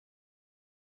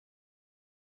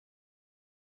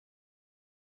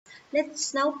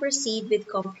Let's now proceed with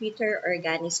computer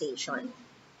organization.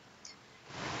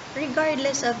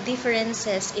 Regardless of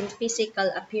differences in physical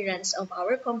appearance of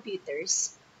our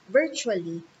computers,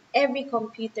 virtually every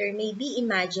computer may be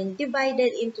imagined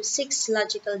divided into 6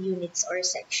 logical units or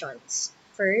sections.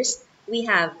 First, we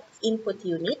have input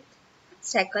unit.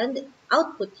 Second,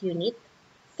 output unit.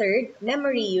 Third,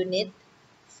 memory unit.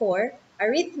 4,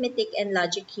 arithmetic and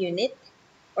logic unit,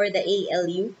 or the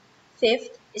ALU.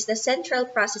 Fifth is the central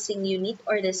processing unit,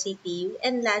 or the CPU.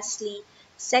 And lastly,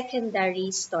 secondary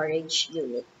storage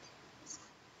unit.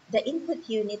 The input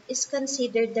unit is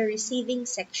considered the receiving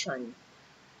section,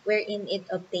 wherein it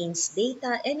obtains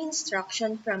data and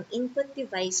instruction from input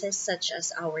devices such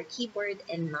as our keyboard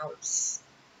and mouse.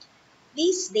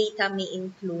 These data may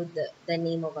include the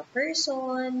name of a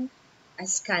person, a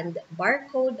scanned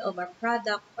barcode of a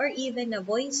product, or even a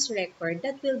voice record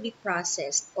that will be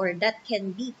processed or that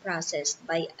can be processed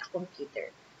by a computer.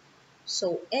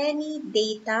 So any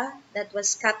data that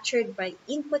was captured by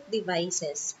input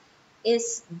devices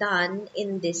is done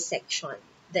in this section,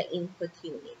 the input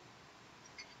unit.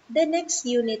 The next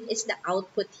unit is the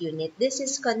output unit. This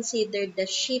is considered the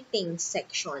shipping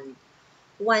section.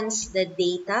 Once the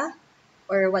data,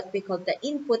 or what we call the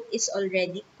input, is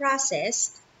already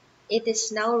processed, it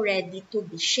is now ready to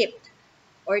be shipped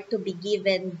or to be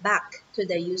given back to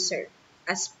the user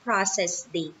as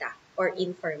processed data or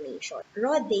information.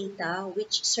 Raw data,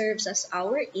 which serves as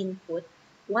our input,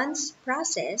 once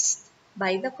processed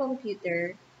by the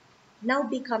computer, now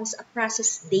becomes a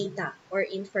processed data or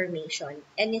information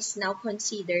and is now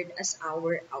considered as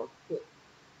our output.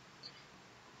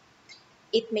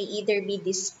 It may either be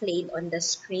displayed on the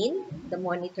screen, the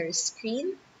monitor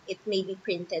screen, it may be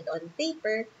printed on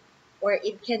paper, or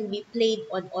it can be played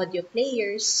on audio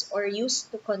players or used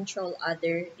to control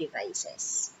other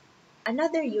devices.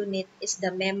 Another unit is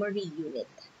the memory unit.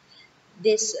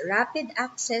 This rapid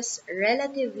access,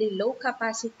 relatively low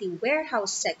capacity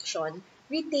warehouse section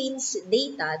retains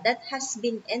data that has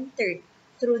been entered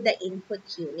through the input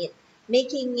unit,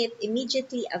 making it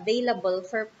immediately available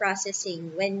for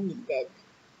processing when needed.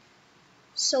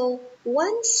 So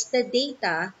once the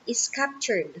data is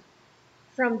captured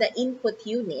from the input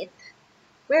unit,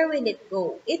 where will it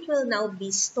go? It will now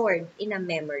be stored in a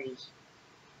memory.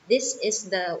 This is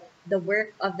the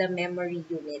work of the memory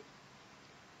unit.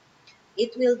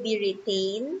 It will be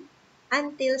retained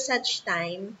until such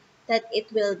time that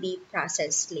it will be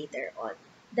processed later on.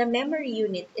 The memory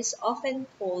unit is often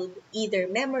called either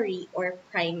memory or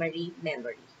primary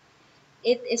memory.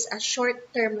 It is a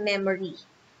short-term memory,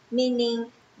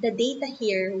 meaning the data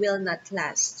here will not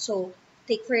last. So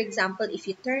take for example, if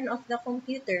you turn off the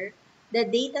computer, the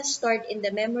data stored in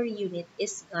the memory unit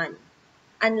is gone.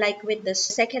 Unlike with the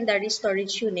secondary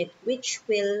storage unit, which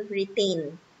will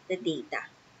retain the data.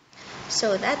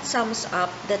 So that sums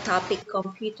up the topic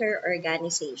computer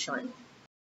organization.